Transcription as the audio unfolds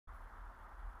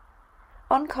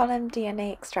On-column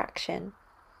DNA extraction.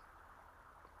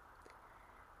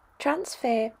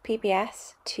 Transfer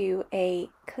PBS to a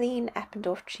clean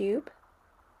Eppendorf tube.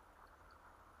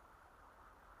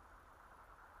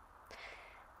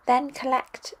 Then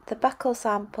collect the buccal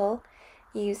sample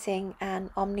using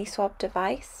an OmniSwab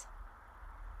device.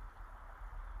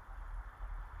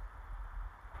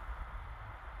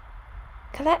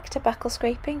 Collect a buccal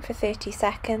scraping for 30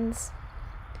 seconds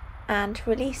and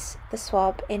release the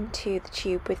swab into the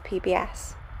tube with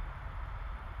PBS.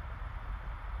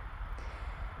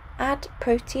 Add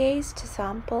protease to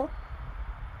sample.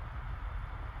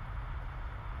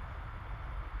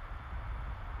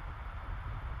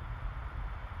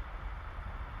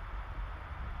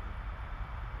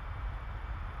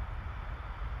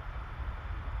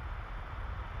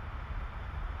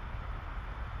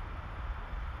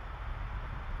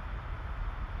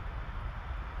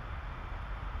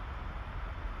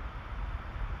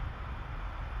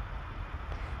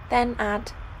 Then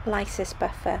add lysis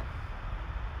buffer.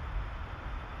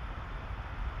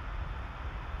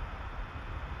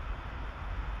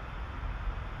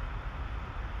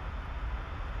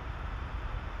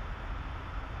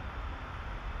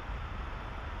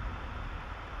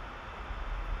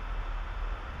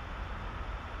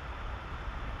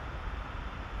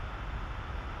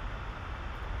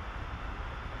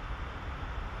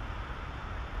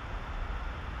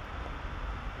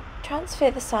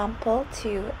 Transfer the sample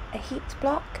to a heat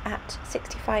block at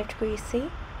 65 degrees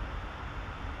C,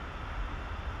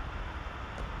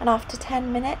 and after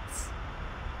 10 minutes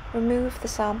remove the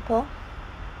sample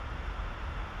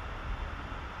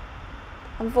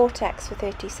and vortex for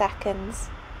 30 seconds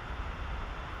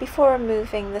before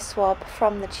removing the swab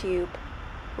from the tube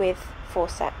with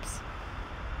forceps.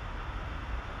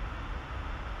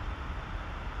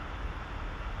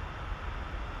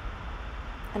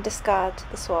 And discard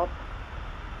the swab.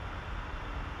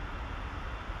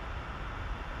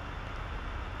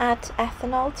 Add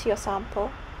ethanol to your sample.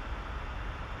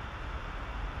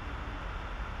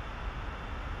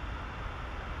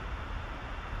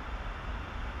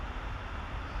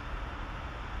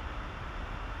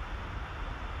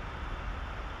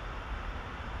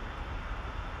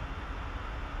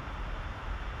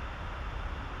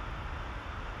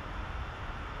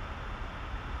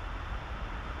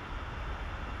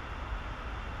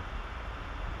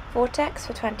 Vortex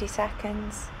for 20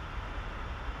 seconds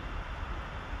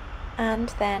and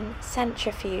then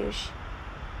centrifuge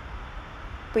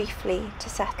briefly to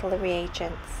settle the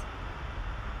reagents.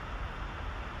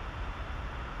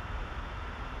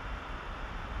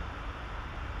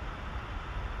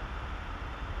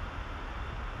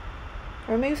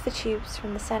 Remove the tubes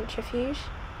from the centrifuge .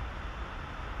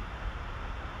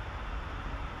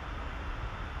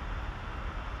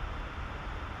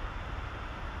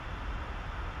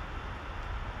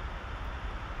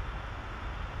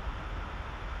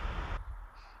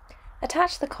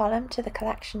 Attach the column to the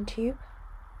collection tube.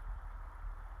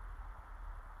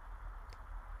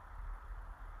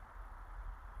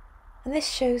 And this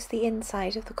shows the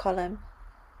inside of the column.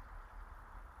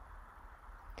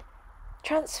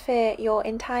 Transfer your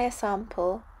entire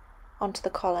sample onto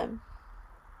the column.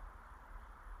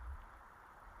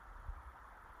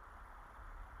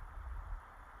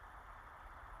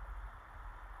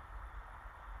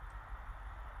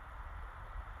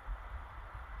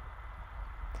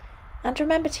 And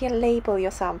remember to label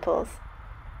your samples.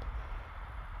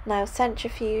 Now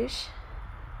centrifuge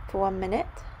for 1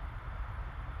 minute,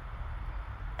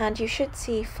 and you should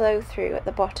see flow through at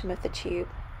the bottom of the tube.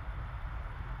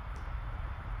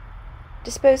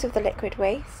 Dispose of the liquid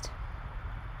waste.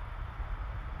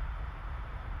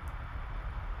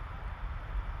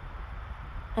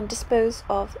 And dispose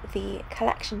of the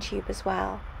collection tube as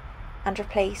well, and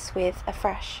replace with a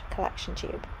fresh collection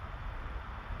tube.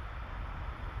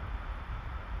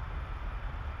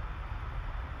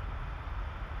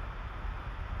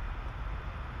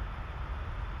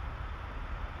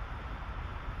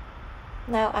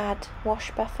 Now add wash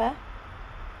buffer .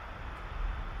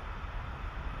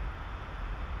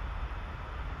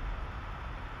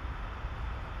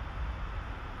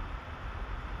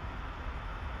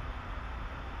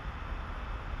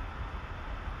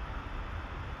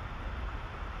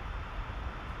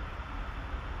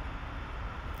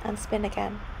 And spin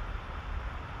again.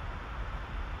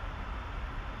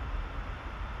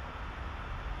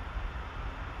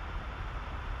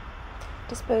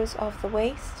 Dispose of the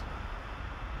waste .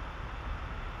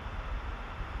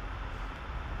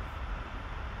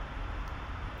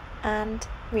 And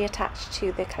reattach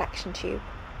to the collection tube.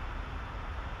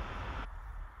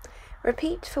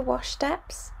 Repeat for wash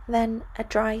steps, then a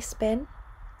dry spin,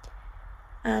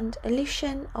 and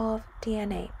elution of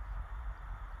DNA.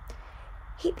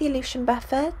 Heat the elution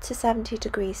buffer to 70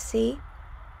 degrees C.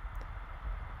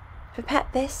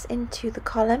 Pipette this into the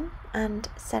column and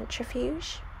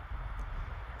centrifuge,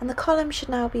 and the column should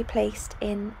now be placed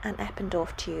in an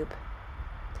Eppendorf tube.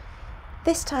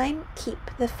 This time keep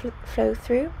the flow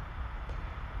through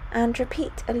and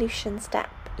repeat elution step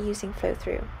using flow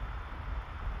through.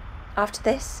 After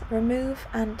this, remove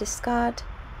and discard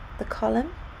the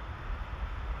column.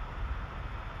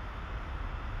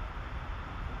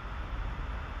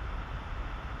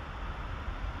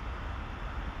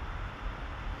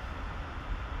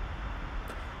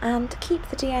 And keep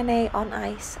the DNA on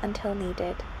ice until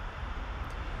needed.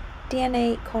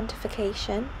 DNA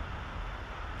quantification.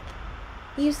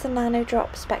 Use the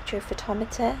nanodrop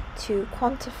spectrophotometer to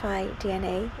quantify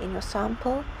DNA in your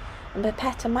sample and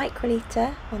pipette a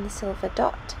microliter on the silver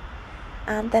dot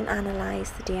and then analyse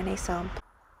the DNA sample.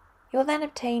 You'll then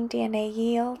obtain DNA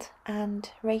yield and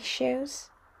ratios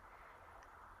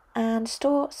and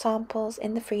store samples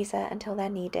in the freezer until they're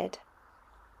needed.